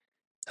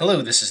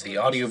Hello, this is the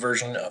audio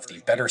version of the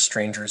Better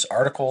Strangers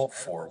article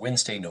for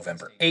Wednesday,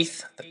 November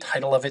 8th. The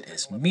title of it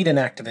is Meet an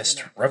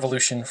Activist,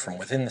 Revolution from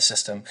Within the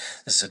System.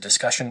 This is a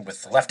discussion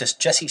with the leftist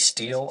Jesse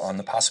Steele on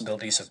the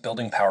possibilities of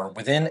building power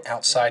within,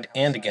 outside,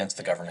 and against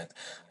the government,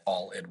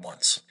 all at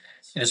once.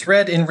 It is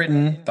read and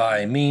written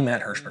by me,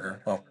 Matt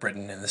Hirschberger. Well,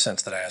 written in the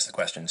sense that I asked the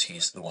questions.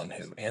 He's the one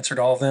who answered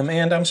all of them,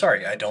 and I'm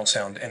sorry, I don't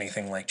sound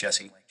anything like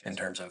Jesse in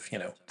terms of,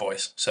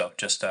 voice. So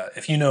just,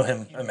 if you know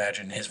him,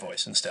 imagine his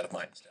voice instead of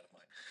mine.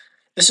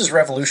 This is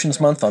Revolutions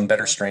Month on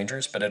Better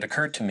Strangers, but it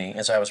occurred to me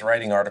as I was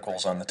writing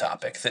articles on the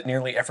topic that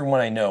nearly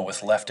everyone I know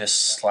with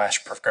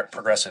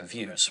leftist/progressive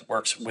views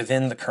works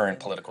within the current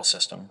political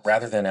system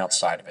rather than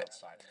outside of it.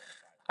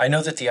 I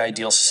know that the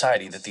ideal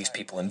society that these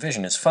people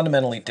envision is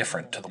fundamentally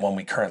different to the one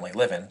we currently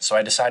live in, so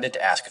I decided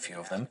to ask a few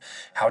of them,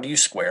 how do you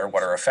square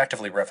what are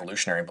effectively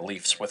revolutionary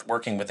beliefs with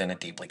working within a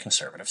deeply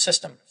conservative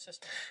system?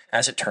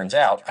 As it turns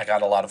out, I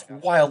got a lot of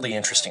wildly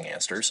interesting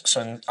answers,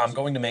 so I'm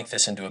going to make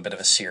this into a bit of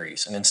a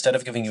series, and instead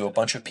of giving you a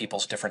bunch of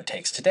people's different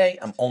takes today,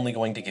 I'm only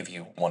going to give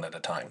you one at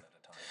a time.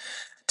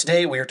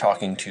 Today we are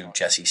talking to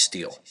Jesse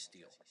Steele.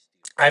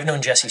 I've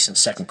known Jesse since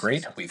second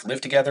grade. We've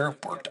lived together,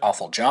 worked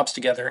awful jobs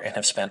together, and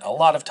have spent a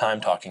lot of time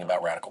talking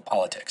about radical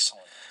politics.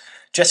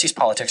 Jesse's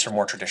politics are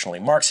more traditionally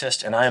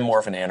Marxist, and I am more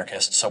of an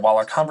anarchist, so while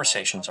our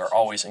conversations are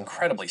always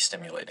incredibly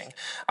stimulating,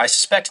 I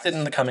suspect that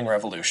in the coming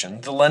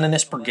revolution, the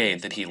Leninist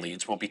brigade that he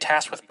leads will be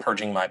tasked with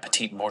purging my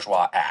petite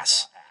bourgeois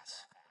ass.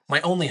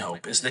 My only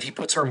hope is that he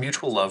puts our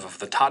mutual love of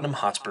the Tottenham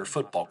Hotspur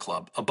Football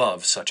Club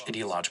above such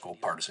ideological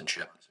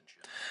partisanship.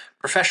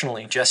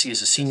 Professionally, Jesse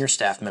is a senior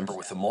staff member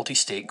with a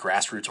multi-state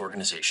grassroots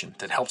organization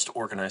that helps to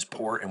organize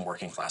poor and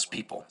working-class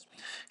people.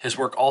 His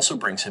work also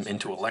brings him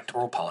into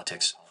electoral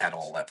politics at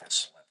all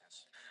levels.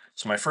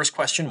 So my first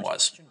question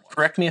was,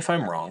 correct me if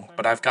I'm wrong,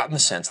 but I've gotten the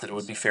sense that it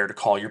would be fair to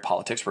call your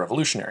politics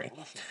revolutionary.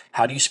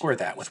 How do you square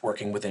that with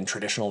working within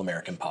traditional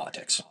American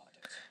politics?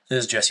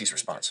 This is Jesse's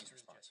response.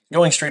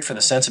 Going straight for the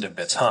sensitive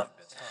bits, huh?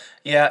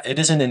 Yeah, it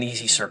isn't an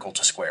easy circle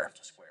to square.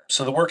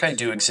 So the work I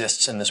do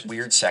exists in this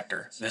weird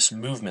sector, this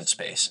movement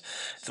space,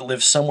 that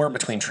lives somewhere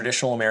between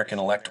traditional American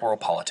electoral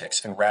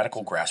politics and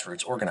radical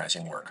grassroots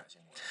organizing work.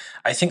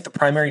 I think the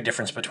primary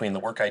difference between the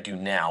work I do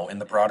now and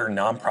the broader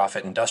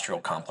nonprofit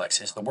industrial complex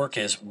is the work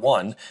is,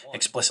 one,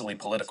 explicitly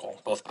political.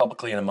 Both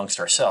publicly and amongst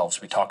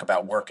ourselves, we talk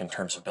about work in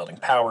terms of building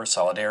power,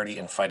 solidarity,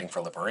 and fighting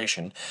for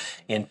liberation.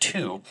 And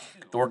two,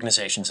 the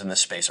organizations in this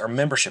space are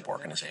membership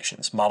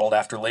organizations, modeled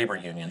after labor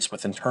unions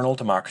with internal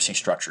democracy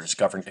structures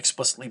governed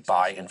explicitly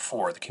by and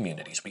for the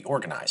communities we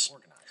organize.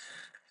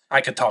 I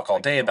could talk all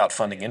day about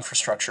funding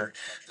infrastructure,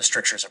 the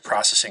strictures of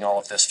processing all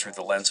of this through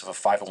the lens of a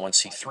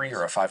 501c3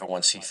 or a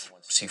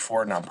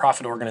 501c4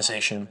 nonprofit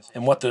organization,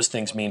 and what those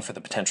things mean for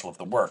the potential of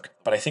the work,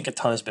 but I think a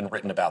ton has been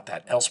written about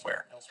that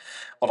elsewhere.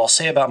 What I'll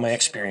say about my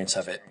experience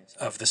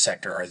of the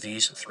sector, are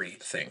these three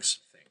things.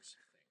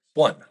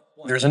 One,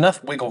 there's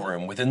enough wiggle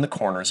room within the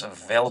corners of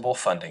available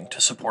funding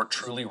to support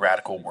truly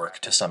radical work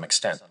to some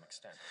extent.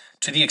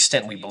 To the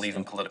extent we believe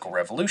in political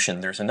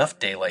revolution, there's enough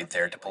daylight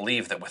there to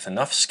believe that with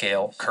enough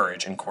scale,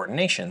 courage, and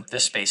coordination,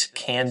 this space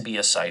can be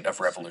a site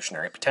of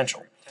revolutionary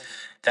potential.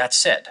 That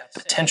said,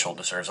 potential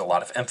deserves a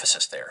lot of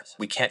emphasis there.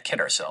 We can't kid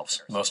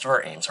ourselves. Most of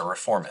our aims are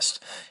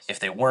reformist. If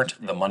they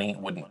weren't, the money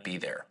wouldn't be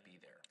there.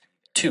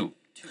 Two,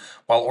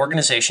 while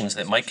organizations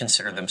that might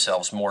consider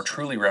themselves more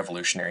truly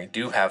revolutionary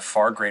do have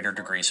far greater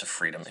degrees of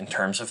freedom in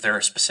terms of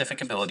their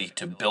specific ability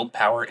to build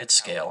power at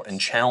scale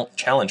and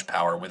challenge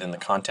power within the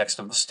context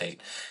of the state,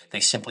 they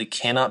simply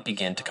cannot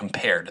begin to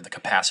compare to the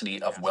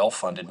capacity of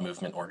well-funded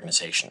movement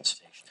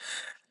organizations.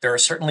 There are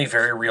certainly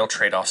very real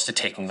trade-offs to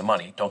taking the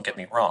money, don't get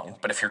me wrong,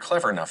 but if you're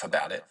clever enough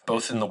about it,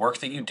 both in the work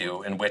that you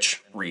do and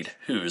which, read,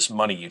 whose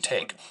money you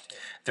take,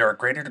 there are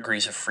greater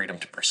degrees of freedom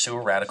to pursue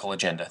a radical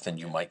agenda than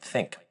you might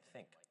think.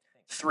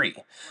 Three,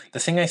 the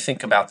thing I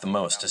think about the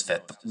most is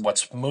that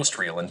what's most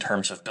real in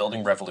terms of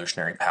building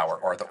revolutionary power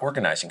are the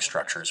organizing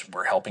structures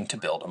we're helping to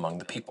build among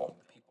the people.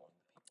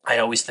 I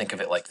always think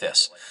of it like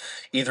this.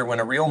 Either when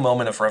a real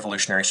moment of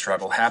revolutionary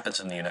struggle happens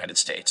in the United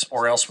States,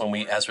 or else when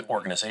we as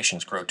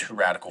organizations grow too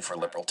radical for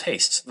liberal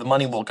tastes, the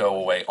money will go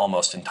away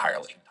almost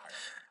entirely.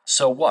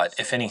 So what,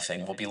 if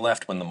anything, will be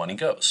left when the money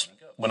goes?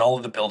 When all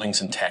of the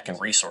buildings and tech and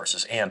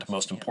resources, and,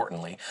 most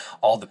importantly,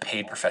 all the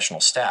paid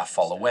professional staff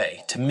fall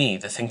away, to me,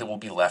 the thing that will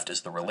be left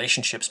is the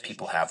relationships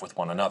people have with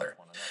one another.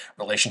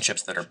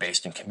 Relationships that are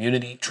based in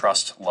community,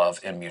 trust, love,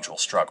 and mutual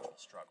struggle.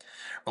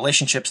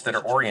 Relationships that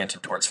are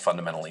oriented towards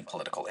fundamentally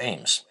political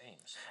aims.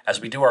 As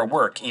we do our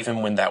work,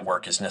 even when that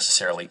work is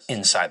necessarily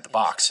inside the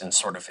box and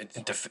sort of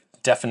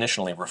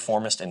definitionally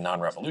reformist and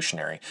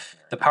non-revolutionary,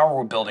 the power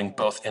we're building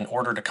both in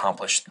order to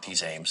accomplish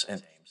these aims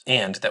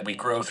and that we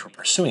grow through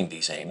pursuing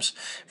these aims,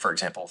 for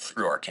example,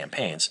 through our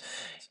campaigns,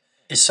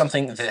 is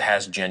something that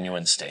has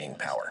genuine staying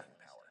power.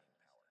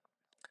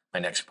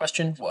 My next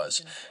question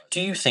was, do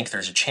you think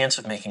there's a chance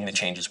of making the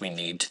changes we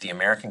need to the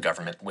American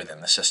government within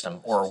the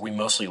system, or are we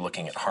mostly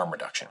looking at harm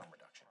reduction?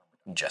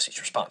 Jesse's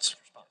response.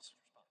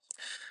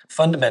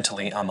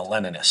 Fundamentally, I'm a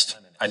Leninist.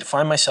 I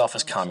define myself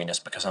as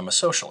communist because I'm a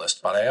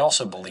socialist, but I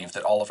also believe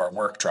that all of our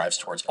work drives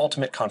towards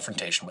ultimate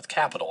confrontation with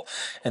capital,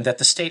 and that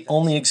the state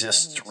only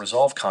exists to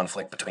resolve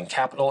conflict between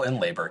capital and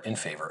labor in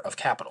favor of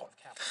capital.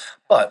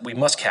 But we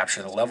must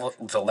capture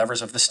the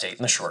levers of the state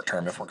in the short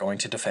term if we're going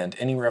to defend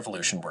any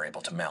revolution we're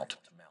able to mount.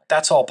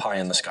 That's all pie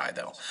in the sky,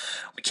 though.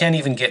 We can't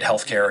even get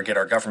healthcare or get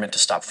our government to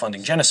stop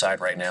funding genocide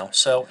right now,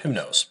 so who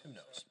knows?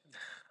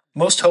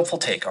 Most hopeful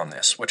take on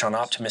this, which on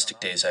optimistic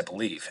days I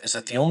believe, is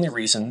that the only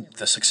reason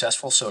the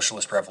successful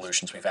socialist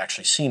revolutions we've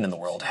actually seen in the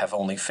world have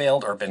only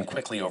failed or been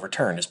quickly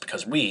overturned is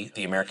because we,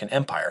 the American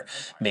empire,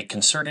 made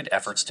concerted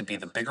efforts to be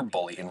the bigger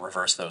bully and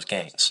reverse those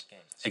gains.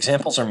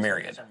 Examples are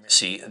myriad.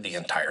 See the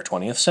entire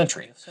 20th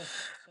century.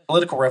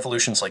 Political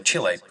revolutions like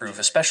Chile prove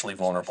especially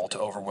vulnerable to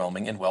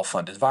overwhelming and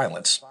well-funded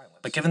violence.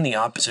 But given the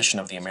odd position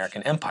of the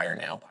American empire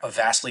now, a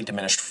vastly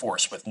diminished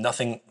force with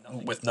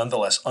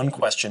nonetheless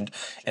unquestioned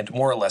and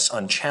more or less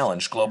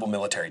unchallenged global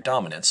military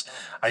dominance,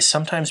 I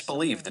sometimes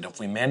believe that if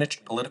we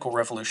managed political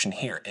revolution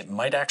here, it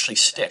might actually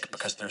stick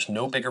because there's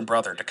no bigger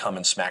brother to come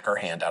and smack our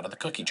hand out of the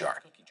cookie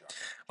jar.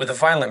 With a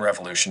violent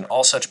revolution,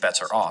 all such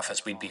bets are off,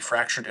 as we'd be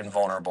fractured and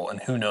vulnerable,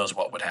 and who knows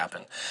what would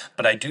happen.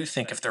 But I do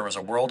think if there was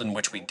a world in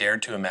which we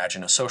dared to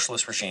imagine a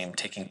socialist regime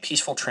taking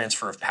peaceful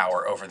transfer of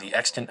power over the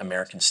extant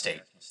American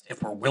state,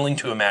 if we're willing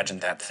to imagine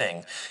that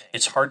thing,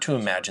 it's hard to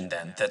imagine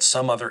then that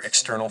some other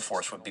external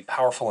force would be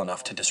powerful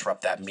enough to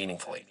disrupt that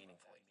meaningfully.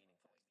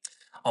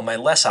 On my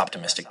less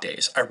optimistic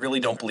days, I really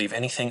don't believe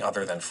anything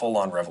other than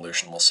full-on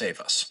revolution will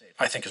save us.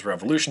 I think as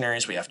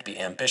revolutionaries we have to be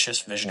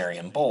ambitious, visionary,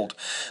 and bold,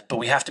 but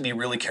we have to be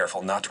really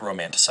careful not to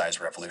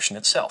romanticize revolution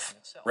itself.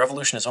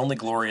 Revolution is only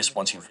glorious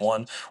once you've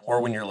won or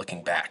when you're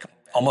looking back.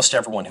 Almost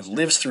everyone who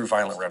lives through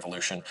violent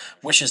revolution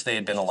wishes they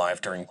had been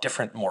alive during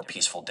different, more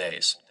peaceful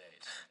days.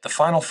 The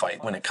final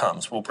fight, when it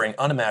comes, will bring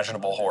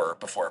unimaginable horror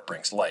before it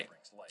brings light.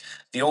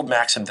 The old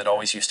maxim that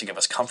always used to give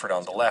us comfort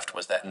on the left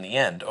was that in the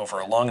end, over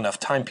a long enough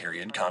time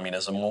period,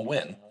 communism will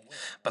win.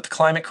 But the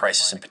climate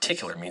crisis in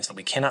particular means that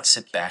we cannot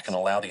sit back and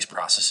allow these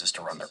processes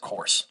to run their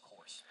course.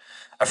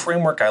 A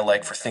framework I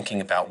like for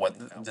thinking about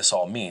what this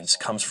all means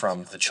comes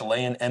from the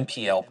Chilean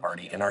MPL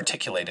party and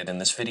articulated in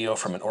this video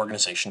from an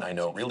organization I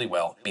know really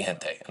well, Mi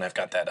Gente, and I've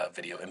got that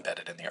video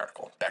embedded in the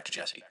article. Back to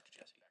Jesse.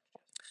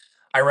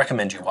 I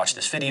recommend you watch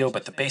this video,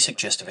 but the basic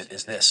gist of it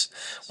is this.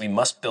 We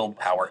must build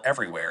power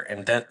everywhere,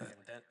 and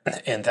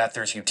that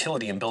there's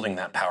utility in building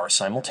that power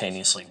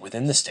simultaneously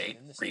within the state,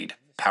 read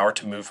power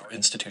to move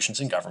institutions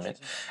and government,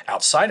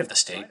 outside of the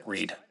state,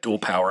 read dual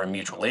power and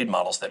mutual aid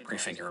models that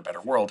prefigure a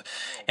better world,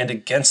 and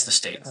against the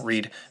state,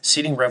 read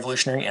seeding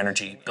revolutionary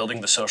energy,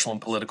 building the social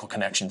and political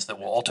connections that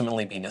will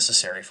ultimately be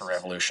necessary for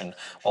revolution,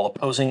 while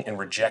opposing and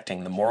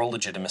rejecting the moral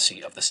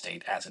legitimacy of the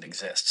state as it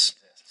exists.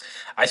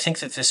 I think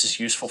that this is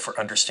useful for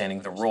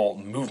understanding the role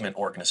movement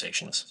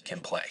organizations can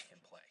play.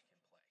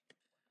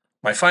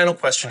 My final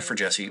question for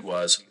Jesse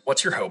was,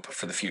 what's your hope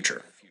for the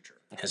future?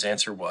 His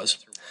answer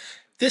was,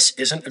 this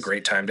isn't a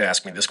great time to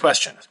ask me this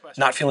question.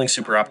 Not feeling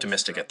super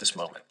optimistic at this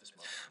moment.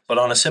 But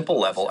on a simple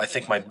level, I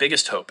think my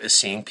biggest hope is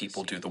seeing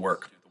people do the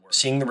work.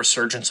 Seeing the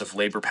resurgence of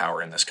labor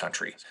power in this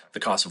country. The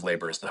cost of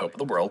labor is the hope of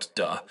the world,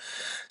 duh.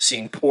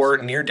 Seeing poor,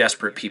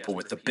 near-desperate people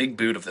with the big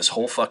boot of this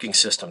whole fucking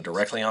system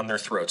directly on their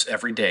throats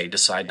every day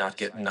decide not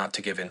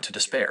to give in to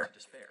despair.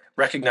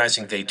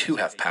 Recognizing they too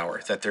have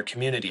power, that their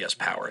community has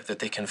power, that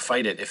they can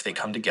fight it if they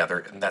come together,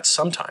 and that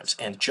sometimes,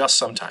 and just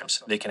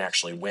sometimes, they can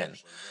actually win.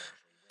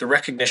 The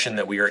recognition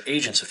that we are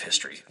agents of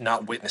history,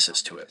 not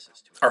witnesses to it.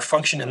 Our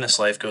function in this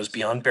life goes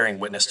beyond bearing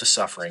witness to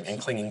suffering and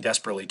clinging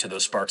desperately to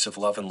those sparks of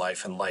love and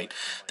life and light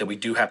that we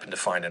do happen to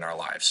find in our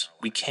lives.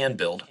 We can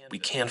build, we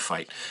can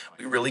fight,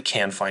 we really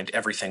can find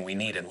everything we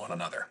need in one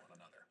another.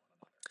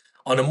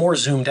 On a more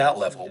zoomed out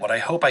level, what I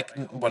hope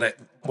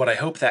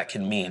that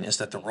can mean is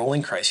that the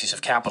rolling crises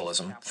of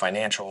capitalism,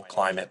 financial,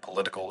 climate,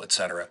 political,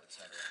 etc.,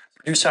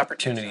 produce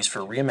opportunities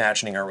for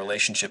reimagining our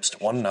relationships to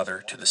one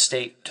another, to the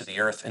state, to the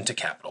earth, and to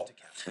capital.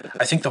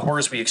 I think the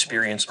horrors we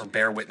experience or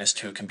bear witness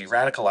to can be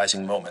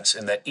radicalizing moments,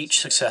 and that each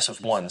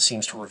successive one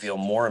seems to reveal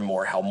more and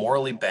more how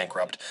morally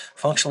bankrupt,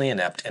 functionally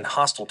inept, and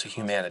hostile to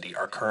humanity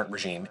our current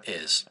regime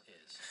is.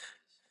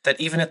 That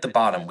even at the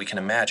bottom we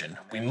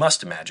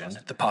must imagine,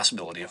 the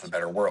possibility of a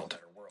better world.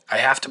 I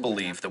have to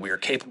believe that we are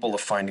capable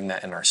of finding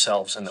that in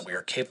ourselves and that we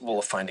are capable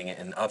of finding it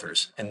in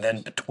others, and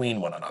then between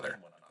one another.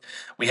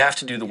 We have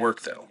to do the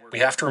work, though. We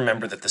have to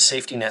remember that the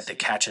safety net that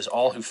catches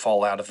all who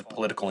fall out of the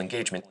political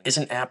engagement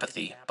isn't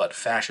apathy, but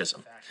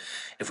fascism.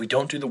 If we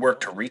don't do the work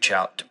to reach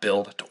out, to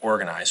build, to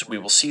organize, we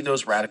will see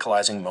those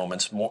radicalizing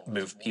moments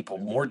move people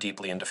more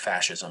deeply into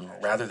fascism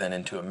rather than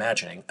into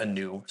imagining a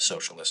new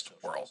socialist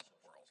world.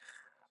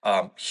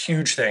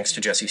 Huge thanks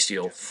to Jesse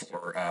Steele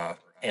for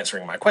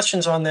answering my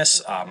questions on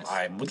this.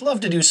 I would love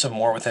to do some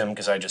more with him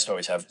because I just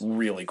always have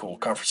really cool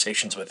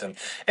conversations with him.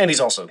 And he's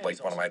also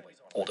like one of my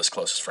oldest,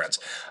 closest friends.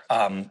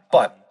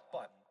 But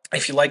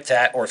if you like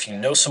that, or if you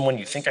know someone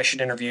you think I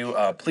should interview,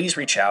 please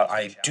reach out.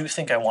 I do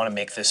think I want to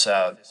make this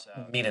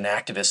meet an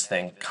activist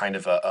thing kind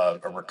of a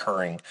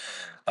recurring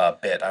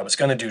bit. I was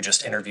going to do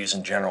just interviews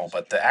in general,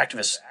 but the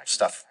activist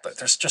stuff,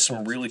 there's just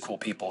some really cool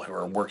people who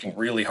are working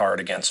really hard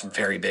against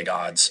very big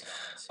odds.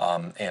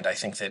 And I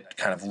think that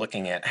kind of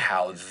looking at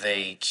how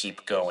they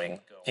keep going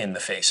in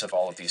the face of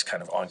all of these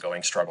kind of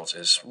ongoing struggles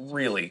is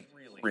really,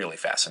 really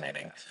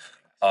fascinating.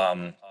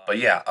 But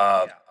yeah,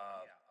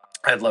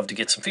 I'd love to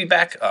get some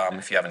feedback.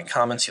 If you have any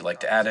comments, you'd like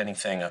to add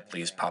anything,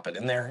 please pop it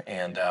in there,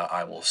 and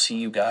I will see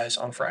you guys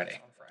on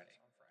Friday.